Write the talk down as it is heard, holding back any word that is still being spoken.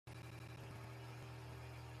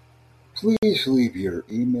Please leave your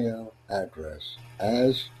email address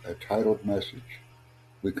as a titled message.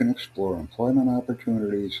 We can explore employment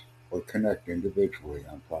opportunities or connect individually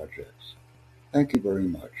on projects. Thank you very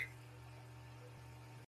much.